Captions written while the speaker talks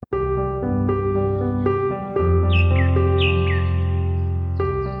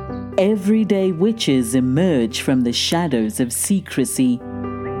everyday witches emerge from the shadows of secrecy.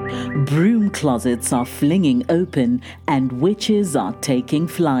 Broom closets are flinging open and witches are taking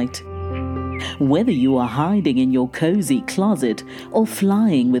flight. Whether you are hiding in your cozy closet or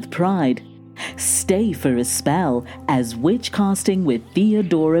flying with pride, stay for a spell as witch casting with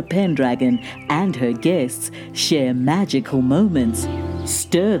Theodora Pendragon and her guests share magical moments,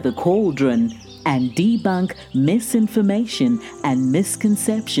 stir the cauldron, and debunk misinformation and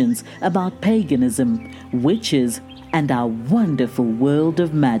misconceptions about paganism, witches, and our wonderful world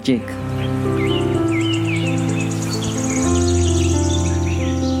of magic.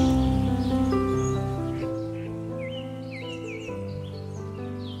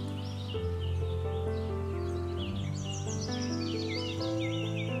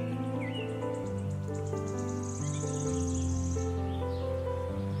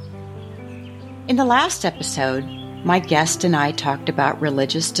 In the last episode, my guest and I talked about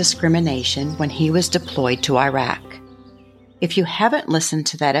religious discrimination when he was deployed to Iraq. If you haven't listened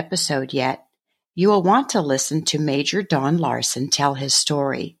to that episode yet, you will want to listen to Major Don Larson tell his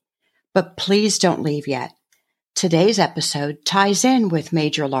story. But please don't leave yet. Today's episode ties in with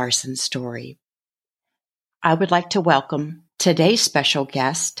Major Larson's story. I would like to welcome today's special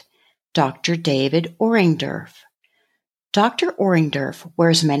guest, Dr. David Oringderff. Dr. Oringderff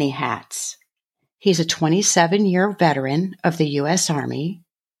wears many hats. He's a 27-year veteran of the U.S. Army,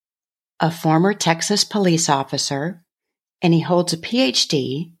 a former Texas police officer, and he holds a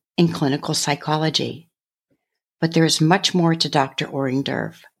Ph.D. in clinical psychology. But there is much more to Dr.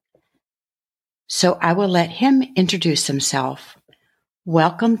 Oringderff. So I will let him introduce himself.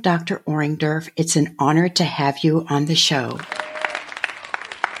 Welcome, Dr. Oringderff. It's an honor to have you on the show.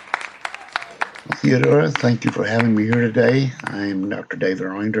 Theodora, thank you for having me here today. I'm Dr. David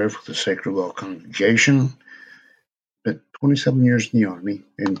Oringderff with the Sacred Well Congregation. Spent 27 years in the Army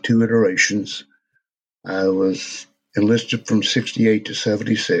in 2 iterations. I was enlisted from 68 to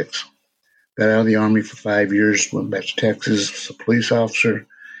 76. Got out of the Army for 5 years, went back to Texas as a police officer.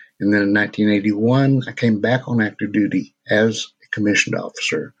 And then in 1981, I came back on active duty as a commissioned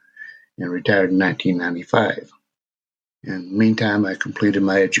officer and retired in 1995. In the meantime, I completed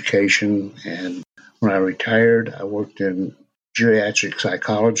my education, and when I retired, I worked in geriatric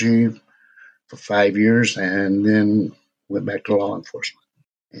psychology for 5 years and then went back to law enforcement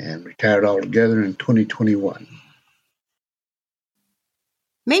and retired altogether in 2021.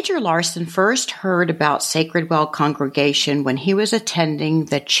 Major Larson first heard about Sacred Well Congregation when he was attending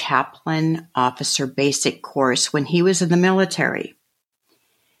the Chaplain Officer Basic course when he was in the military.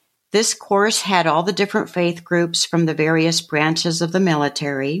 This course had all the different faith groups from the various branches of the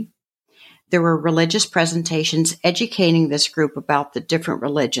military. There were religious presentations educating this group about the different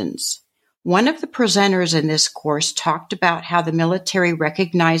religions. One of the presenters in this course talked about how the military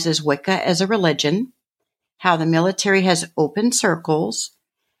recognizes Wicca as a religion, how the military has open circles,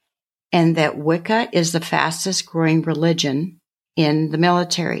 and that Wicca is the fastest growing religion in the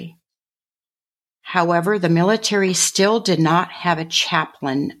military. However, the military still did not have a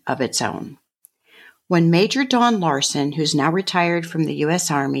chaplain of its own. When Major Don Larson, who's now retired from the U.S.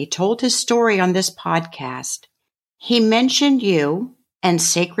 Army, told his story on this podcast, he mentioned you and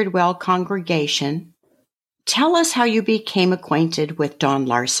Sacred Well Congregation. Tell us how you became acquainted with Don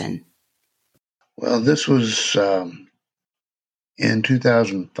Larson. Well, this was in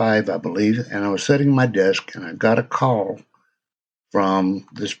 2005, I believe, and I was sitting at my desk and I got a call from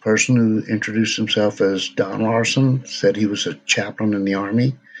this person who introduced himself as Don Larson, said he was a chaplain in the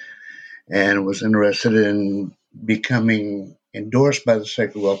Army, and was interested in becoming endorsed by the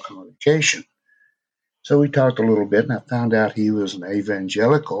Sacred Well Congregation. So we talked a little bit, and I found out he was an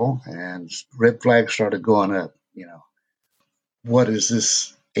evangelical, and red flags started going up. What is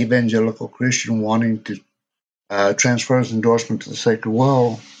this evangelical Christian wanting to transfer his endorsement to the Sacred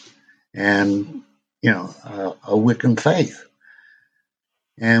Well and, a Wiccan faith?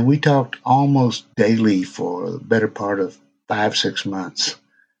 And we talked almost daily for the better part of 5-6 months.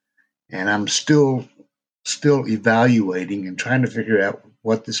 And I'm still evaluating and trying to figure out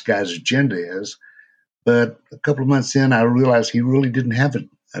what this guy's agenda is. But a couple of months in, I realized he really didn't have an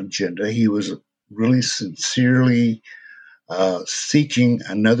agenda. He was really sincerely seeking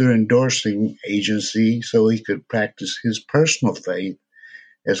another endorsing agency so he could practice his personal faith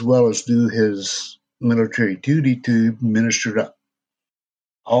as well as do his military duty to minister to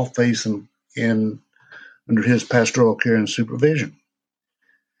all faiths in under his pastoral care and supervision.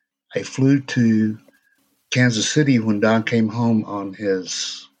 I flew to Kansas City when Don came home on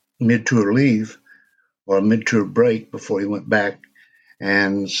his mid-tour leave or a mid-tour break before he went back.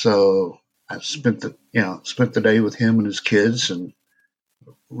 And so I spent the day with him and his kids and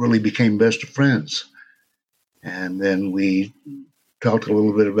really became best of friends. And then we talked a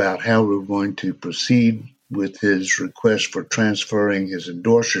little bit about how we were going to proceed with his request for transferring his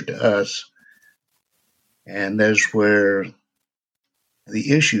endorser to us. And that's where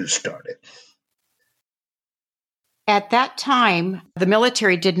the issues started. At that time, the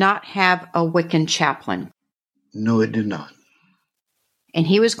military did not have a Wiccan chaplain, No, it did not. and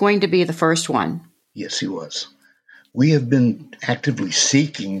he was going to be the first one. Yes, he was. We have been actively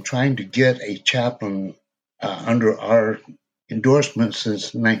seeking, trying to get a chaplain under our endorsement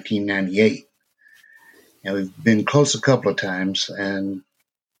since 1998. And we've been close a couple of times, and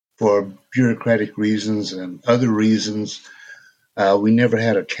for bureaucratic reasons and other reasons, we never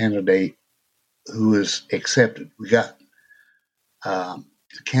had a candidate who was accepted. We got a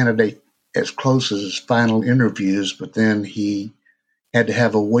candidate as close as his final interviews, but then he had to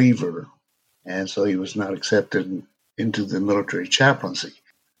have a waiver, and so he was not accepted into the military chaplaincy.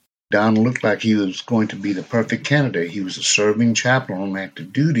 Don looked like he was going to be the perfect candidate. He was a serving chaplain on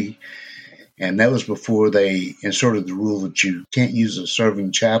active duty, and that was before they inserted the rule that you can't use a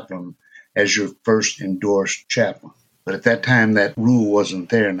serving chaplain as your first endorsed chaplain. But at that time, that rule wasn't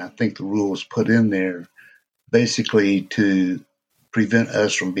there, and I think the rule was put in there basically to prevent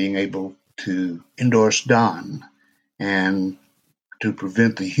us from being able to endorse Don and to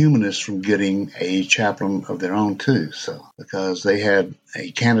prevent the humanists from getting a chaplain of their own too. So, because they had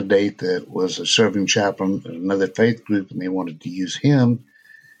a candidate that was a serving chaplain in another faith group, and they wanted to use him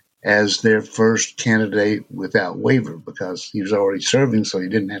as their first candidate without waiver, because he was already serving, so he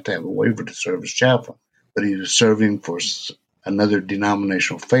didn't have to have a waiver to serve as chaplain. But he was serving for another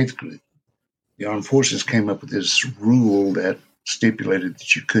denominational faith group. The armed forces came up with this rule that stipulated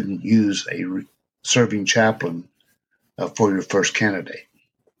that you couldn't use a serving chaplain for your first candidate.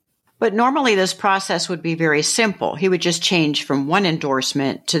 But normally this process would be very simple. He would just change from one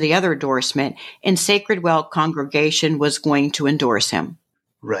endorsement to the other endorsement, and Sacred Well congregation was going to endorse him.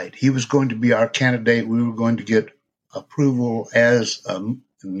 Right. He was going to be our candidate. We were going to get approval as an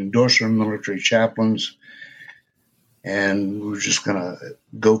endorser of military chaplains, and we were just going to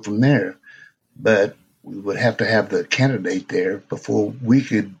go from there. But we would have to have the candidate there before we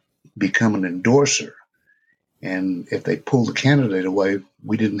could become an endorser. And if they pulled the candidate away,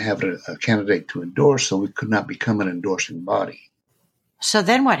 we didn't have a candidate to endorse, so we could not become an endorsing body. So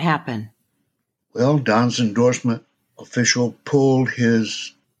then what happened? Well, Don's endorsement official pulled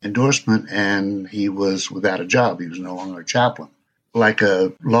his endorsement, and he was without a job. He was no longer a chaplain. Like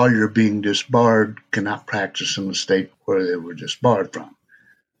a lawyer being disbarred cannot practice in the state where they were disbarred from.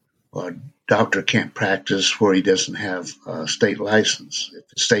 Or a doctor can't practice where he doesn't have a state license. If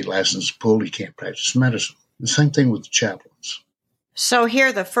the state license is pulled, he can't practice medicine. The same thing with the chaplains. So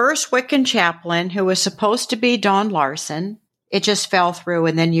here, the first Wiccan chaplain, who was supposed to be Don Larson, it just fell through,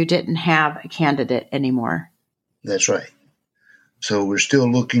 and then you didn't have a candidate anymore. That's right. So we're still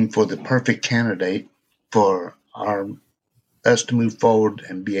looking for the perfect candidate for us to move forward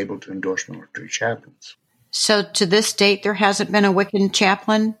and be able to endorse military chaplains. So to this date, there hasn't been a Wiccan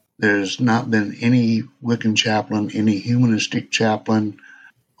chaplain? There's not been any Wiccan chaplain, any humanistic chaplain,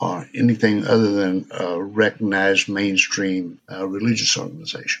 or anything other than a recognized mainstream religious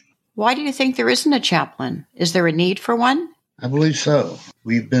organization. Why do you think there isn't a chaplain? Is there a need for one? I believe so.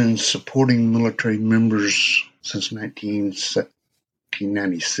 We've been supporting military members since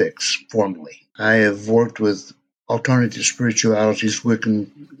 1996, formally. I have worked with alternative spiritualities, Wiccan,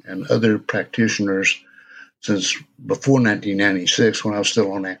 and other practitioners since before 1996, when I was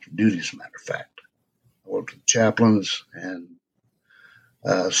still on active duty, as a matter of fact. I worked with chaplains and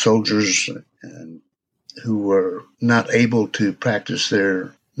soldiers who were not able to practice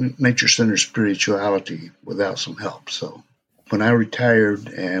their nature-centered spirituality without some help. So when I retired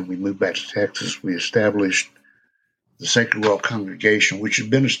and we moved back to Texas, we established the Sacred Well Congregation, which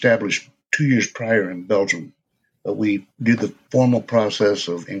had been established 2 years prior in Belgium. But we did the formal process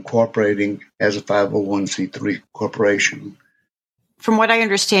of incorporating as a 501c3 corporation. From what I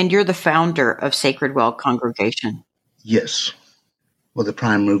understand, you're the founder of Sacred Well Congregation. Yes. Well, the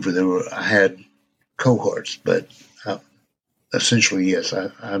prime mover, I had cohorts, but essentially, yes,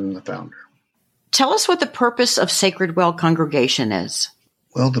 I'm the founder. Tell us what the purpose of Sacred Well Congregation is.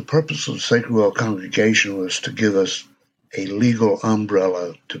 Well, the purpose of Sacred Well Congregation was to give us a legal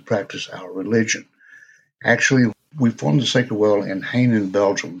umbrella to practice our religion. Actually, we formed the Sacred Well in Hainen,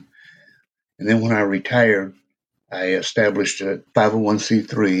 Belgium, and then when I retired, I established a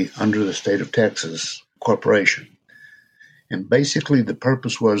 501c3 under the state of Texas corporation. And basically the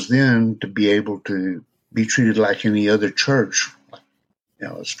purpose was then to be able to be treated like any other church,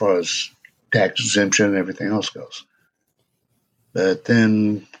 as far as tax exemption and everything else goes. But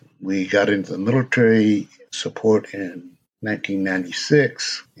then we got into the military support in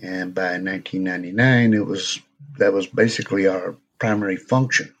 1996, and by 1999, that was basically our primary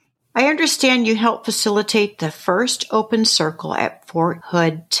function. I understand you helped facilitate the first open circle at Fort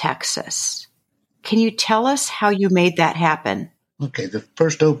Hood, Texas. Can you tell us how you made that happen? Okay, the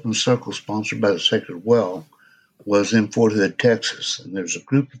first open circle sponsored by the Sacred Well was in Fort Hood, Texas. And there's a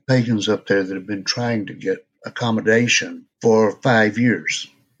group of pagans up there that have been trying to get accommodation for 5 years,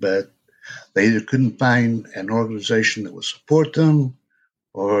 but they either couldn't find an organization that would support them,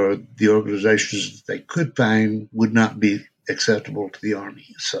 or the organizations that they could find would not be acceptable to the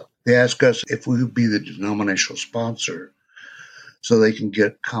Army. So they asked us if we would be the denominational sponsor so they can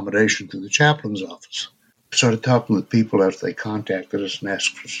get accommodation through the chaplain's office. We started talking with people after they contacted us and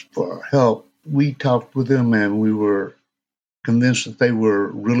asked us for our help. We talked with them, and we were convinced that they were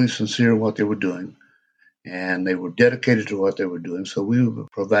really sincere in what they were doing, and they were dedicated to what they were doing, so we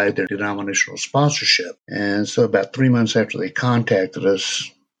would provide their denominational sponsorship. And so about 3 months after they contacted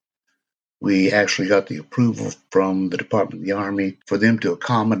us, we actually got the approval from the Department of the Army for them to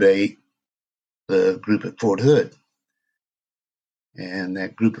accommodate the group at Fort Hood. And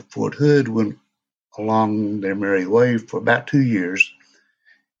that group at Fort Hood went along their merry way for about 2 years.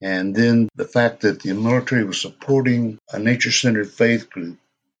 And then the fact that the military was supporting a nature-centered faith group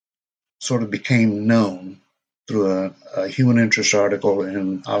sort of became known through a human interest article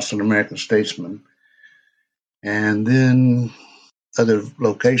in Austin American Statesman. And then other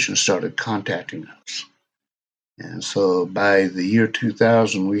locations started contacting us. And so by the year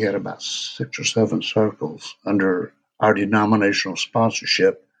 2000, we had about 6 or 7 circles under our denominational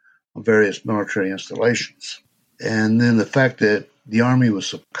sponsorship of various military installations. And then the fact that the Army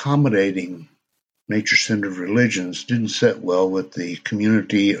was accommodating nature-centered religions didn't sit well with the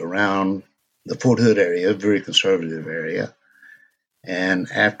community around the Fort Hood area, a very conservative area. And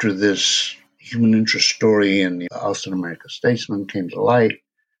after this human interest story in the Austin American Statesman came to light,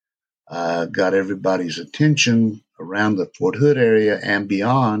 got everybody's attention around the Fort Hood area and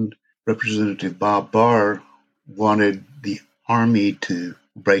beyond. Representative Bob Barr wanted the Army to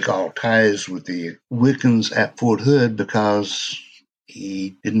break all ties with the Wiccans at Fort Hood because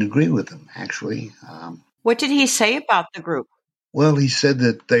he didn't agree with them, actually. What did he say about the group? Well, he said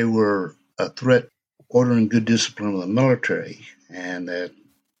that they were a threat, order and good discipline of the military, and that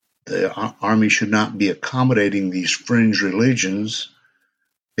the Army should not be accommodating these fringe religions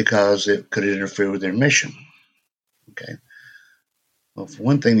because it could interfere with their mission. Okay. Well, for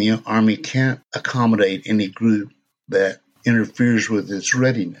one thing, the Army can't accommodate any group that interferes with its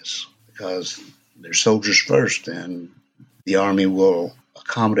readiness because they're soldiers first, and the Army will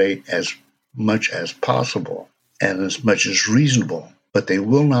accommodate as much as possible and as much as reasonable, but they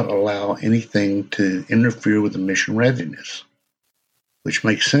will not allow anything to interfere with the mission readiness, which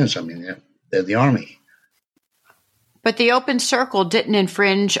makes sense. I mean, they're the Army. But the open circle didn't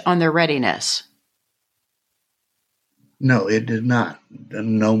infringe on their readiness. No, it did not.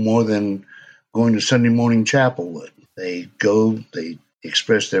 No more than going to Sunday morning chapel would. They go, they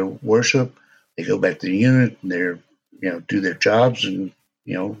express their worship, they go back to the unit, and they're, do their jobs and,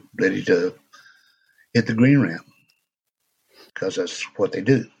 ready to hit the green ramp because that's what they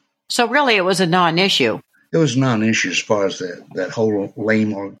do. So really it was a non-issue. It was a non-issue as far as that whole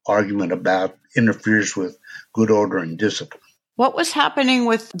lame argument about interferes with good order and discipline. What was happening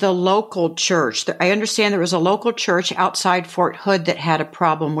with the local church? I understand there was a local church outside Fort Hood that had a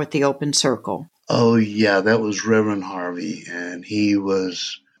problem with the open circle. Oh, yeah, that was Reverend Harvey, and he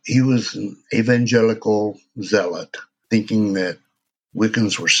was an evangelical zealot, thinking that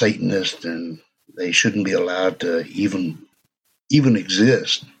Wiccans were Satanists and they shouldn't be allowed to even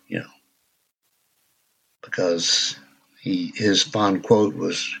exist, because his fond quote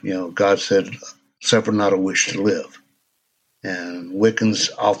was, God said, "Suffer not a witch to live." And Wiccans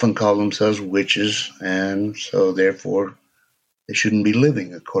often call themselves witches, and so therefore they shouldn't be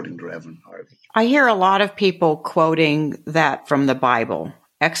living, according to Reverend Harvey. I hear a lot of people quoting that from the Bible.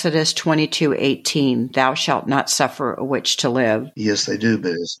 Exodus 22:18, "Thou shalt not suffer a witch to live." Yes, they do,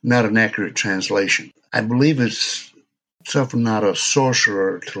 but it's not an accurate translation. I believe it's "suffer not a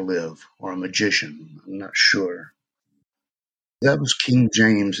sorcerer to live," or a magician. I'm not sure. That was King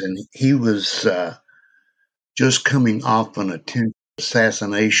James, and he was just coming off an attempted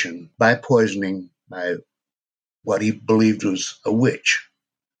assassination by poisoning by what he believed was a witch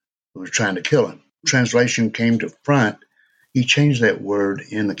who was trying to kill him. Translation came to front. He changed that word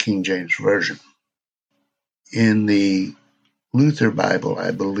in the King James Version. In the Luther Bible,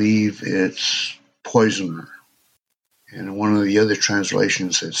 I believe it's poisoner. And in one of the other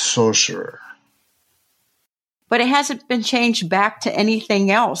translations, it's sorcerer. But it hasn't been changed back to anything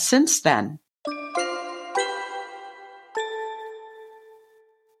else since then.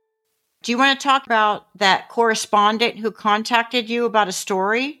 Do you want to talk about that correspondent who contacted you about a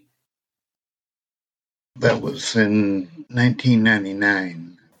story? That was in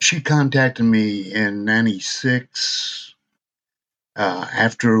 1999. She contacted me in 96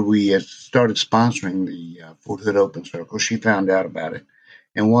 after we had started sponsoring the Fort Hood Open Circle. She found out about it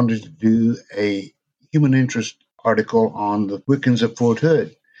and wanted to do a human interest article on the Wiccans of Fort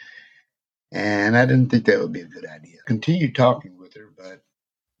Hood. And I didn't think that would be a good idea. Continued talking with her, but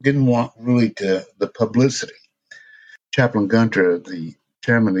didn't want really the publicity. Chaplain Gunter, the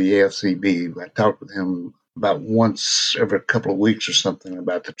chairman of the AFCB, I talked with him about once every couple of weeks or something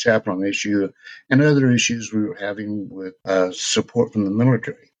about the chaplain issue and other issues we were having with support from the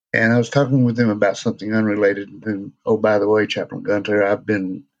military. And I was talking with him about something unrelated. And, oh, by the way, Chaplain Gunter, I've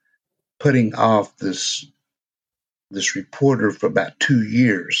been putting off this reporter for about 2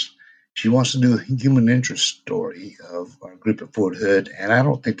 years. She wants to do a human interest story of our group at Fort Hood, and I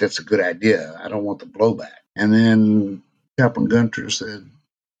don't think that's a good idea. I don't want the blowback. And then Chaplain Gunter said,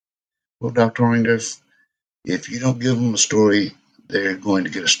 well, Dr. Oringderff, if you don't give them a story, they're going to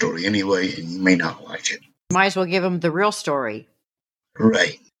get a story anyway, and you may not like it. Might as well give them the real story.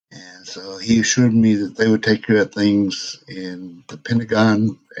 Right. And so he assured me that they would take care of things in the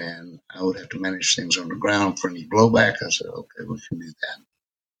Pentagon, and I would have to manage things on the ground for any blowback. I said, okay, we can do that.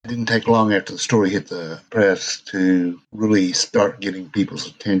 It didn't take long after the story hit the press to really start getting people's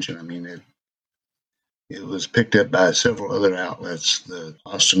attention. I mean, it was picked up by several other outlets. The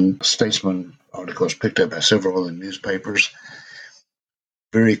Austin Statesman article was picked up by several other newspapers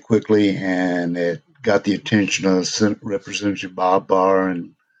very quickly, and it got the attention of Representative Bob Barr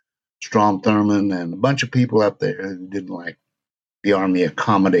and Strom Thurmond and a bunch of people up there who didn't like the Army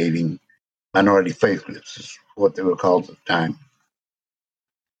accommodating minority faith groups, is what they were called at the time.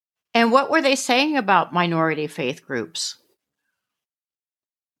 And what were they saying about minority faith groups?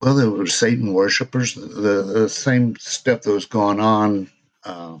 Well, there were Satan worshipers, the same stuff that was going on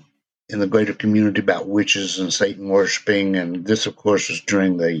in the greater community about witches and Satan worshiping. And this, of course, was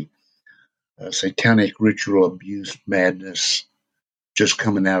during the satanic ritual abuse madness just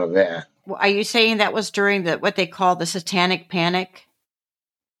coming out of that. Are you saying that was during what they call the satanic panic?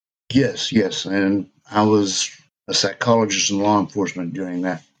 Yes. And I was a psychologist in law enforcement during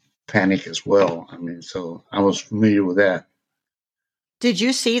that panic as well. I mean, so I was familiar with that. Did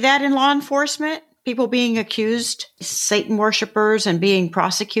you see that in law enforcement? People being accused, Satan worshipers, and being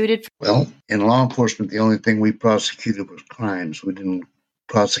prosecuted? Well, in law enforcement, the only thing we prosecuted was crimes. We didn't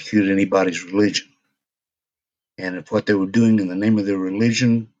prosecute anybody's religion. And if what they were doing in the name of their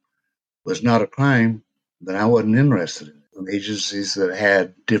religion was not a crime, then I wasn't interested in it. Agencies that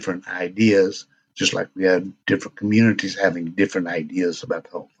had different ideas, just like we had different communities having different ideas about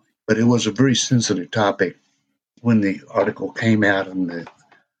the whole thing. But it was a very sensitive topic when the article came out, and the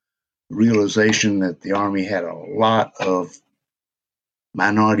realization that the Army had a lot of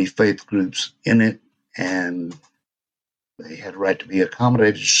minority faith groups in it, and they had a right to be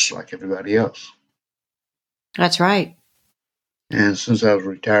accommodated just like everybody else. That's right. And since I was a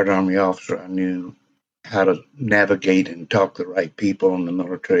retired Army officer, I knew how to navigate and talk to the right people in the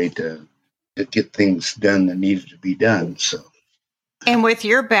military to get things done that needed to be done. So, and with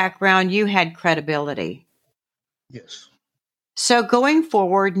your background, you had credibility. Yes. So going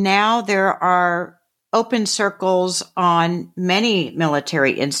forward, now there are open circles on many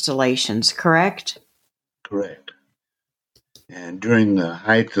military installations, correct? Correct. And during the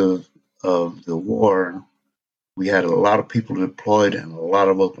height of the war, we had a lot of people deployed and a lot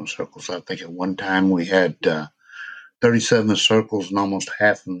of open circles. I think at one time we had 37 circles, and almost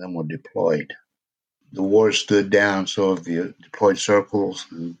half of them were deployed. The war stood down, so the deployed circles,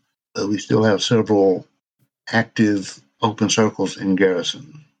 and we still have several active open circles in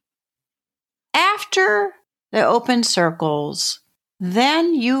garrison. After the open circles,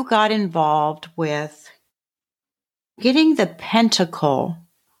 then you got involved with getting the pentacle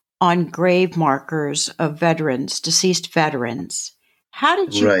on grave markers of veterans, deceased veterans. How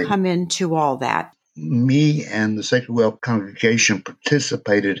did you come into all that? Me and the Sacred Well congregation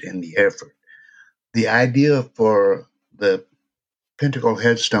participated in the effort. The idea for the pentacle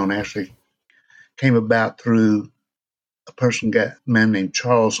headstone actually came about through a man named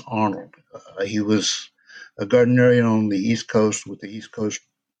Charles Arnold. He was a Gardnerian on the East Coast with the East Coast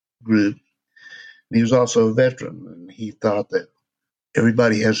group. And he was also a veteran, and he thought that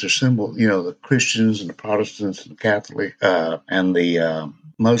everybody has their symbol. You know, the Christians and the Protestants and the Catholic and the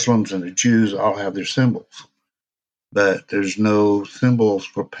Muslims and the Jews all have their symbols, but there's no symbols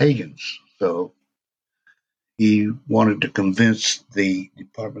for pagans. So he wanted to convince the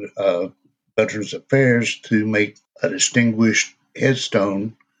Department of Veterans Affairs to make a distinguished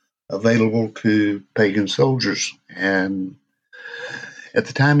headstone available to pagan soldiers. And at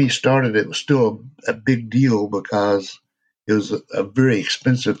the time he started, it was still a big deal because it was a very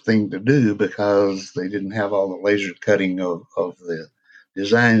expensive thing to do because they didn't have all the laser cutting of the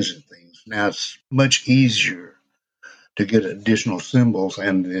designs and things. Now it's much easier to get additional symbols,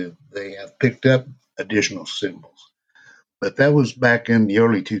 and they have picked up additional symbols. But that was back in the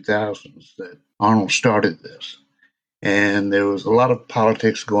early 2000s that Arnold started this. And there was a lot of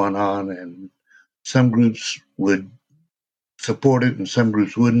politics going on, and some groups would support it and some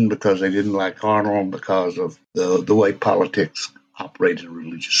groups wouldn't because they didn't like Arnold because of the way politics operated in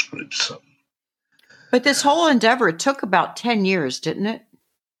religious groups. So, But this whole endeavor took about 10 years, didn't it?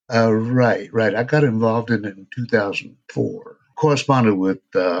 Right. I got involved in it in 2004. Corresponded with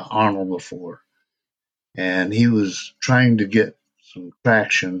Arnold before, and he was trying to get some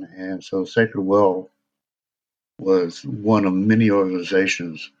traction, and so Sacred Well was one of many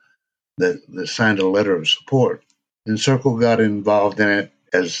organizations that signed a letter of support. And Circle got involved in it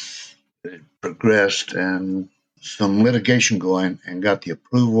as it progressed, and some litigation going, and got the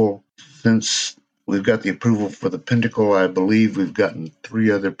approval. Since we've got the approval for the Pentacle, I believe we've gotten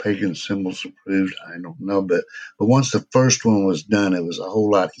 3 other pagan symbols approved. I don't know, but once the first one was done, it was a whole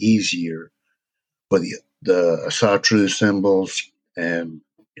lot easier for the Asatru symbols and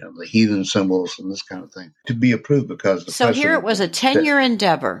the heathen symbols and this kind of thing to be approved because the So here it was a 10-year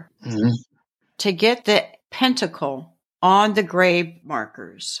endeavor to get the pentacle on the grave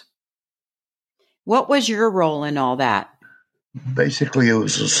markers. What was your role in all that? Basically, it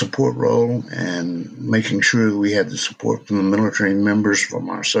was a support role and making sure we had the support from the military members from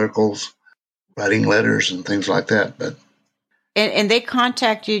our circles, writing letters and things like that. But And they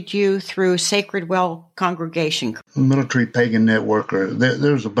contacted you through Sacred Well Congregation. Military Pagan Network, or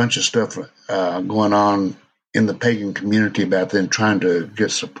there's a bunch of stuff going on in the pagan community about them trying to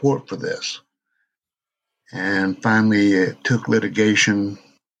get support for this. And finally, it took litigation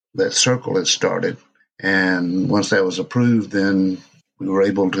that Circle had started. And once that was approved, then we were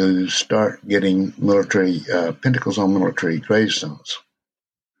able to start getting military pentacles on military gravestones.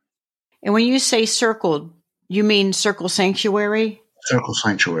 And when you say Circle, you mean Circle Sanctuary? Circle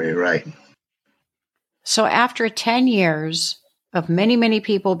Sanctuary, right. So after 10 years of many, many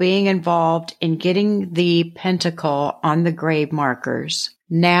people being involved in getting the pentacle on the grave markers,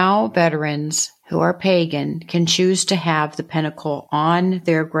 now veterans who are pagan can choose to have the pentacle on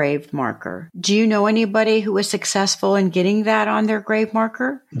their grave marker. Do you know anybody who was successful in getting that on their grave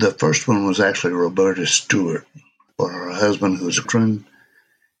marker? The first one was actually Roberta Stewart, for her husband, who's a veteran.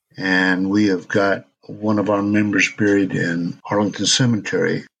 And we have got one of our members buried in Arlington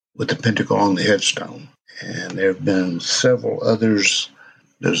Cemetery with the pentacle on the headstone. And there have been several others.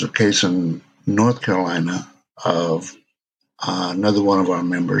 There's a case in North Carolina of another one of our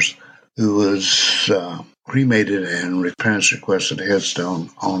members who was cremated, and parents requested a headstone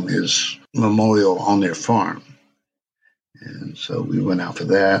on his memorial on their farm. And so we went out for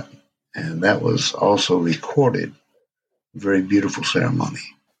that, and that was also recorded. Very beautiful ceremony.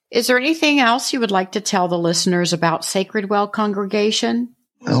 Is there anything else you would like to tell the listeners about Sacred Well Congregation?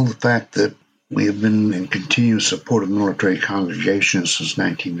 Well, the fact that we have been in continuous support of military congregations since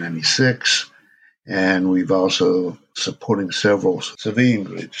 1996, and we've also supporting several civilian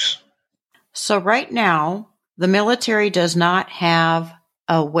groups. So right now, the military does not have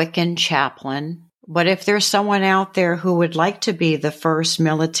a Wiccan chaplain, but if there's someone out there who would like to be the first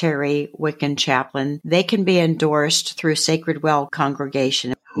military Wiccan chaplain, they can be endorsed through Sacred Well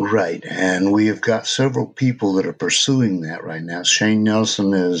Congregation. Right, and we have got several people that are pursuing that right now. Shane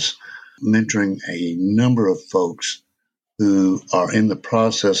Nelson is mentoring a number of folks who are in the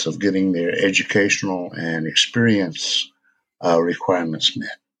process of getting their educational and experience requirements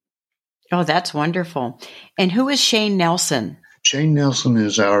met. Oh, that's wonderful. And who is Shane Nelson? Shane Nelson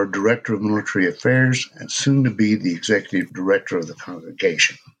is our Director of Military Affairs and soon to be the Executive Director of the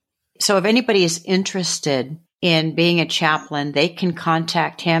congregation. So if anybody is interested in being a chaplain, they can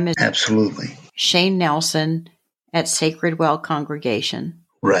contact him. Absolutely. Shane Nelson at Sacred Well Congregation.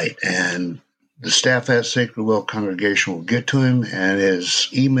 Right. And the staff at Sacred Well Congregation will get to him, and his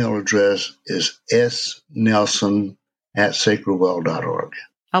email address is snelson@sacredwell.org.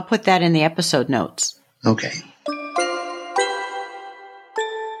 I'll put that in the episode notes. Okay.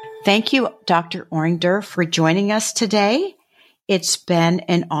 Thank you, Dr. Oringderff, for joining us today. It's been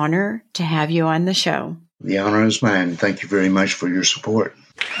an honor to have you on the show. The honor is mine. Thank you very much for your support.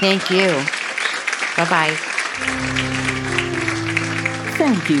 Thank you. Bye-bye.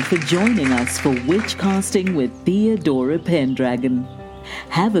 Thank Thank you for joining us for Witchcasting with Theodora Pendragon.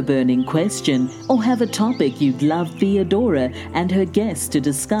 Have a burning question or have a topic you'd love Theodora and her guests to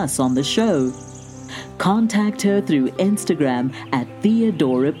discuss on the show? Contact her through Instagram at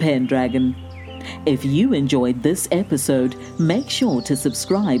Theodora Pendragon. If you enjoyed this episode, make sure to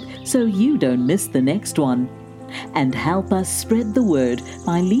subscribe so you don't miss the next one. And help us spread the word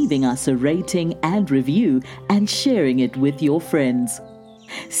by leaving us a rating and review and sharing it with your friends.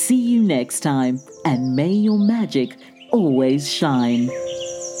 See you next time, and may your magic always shine.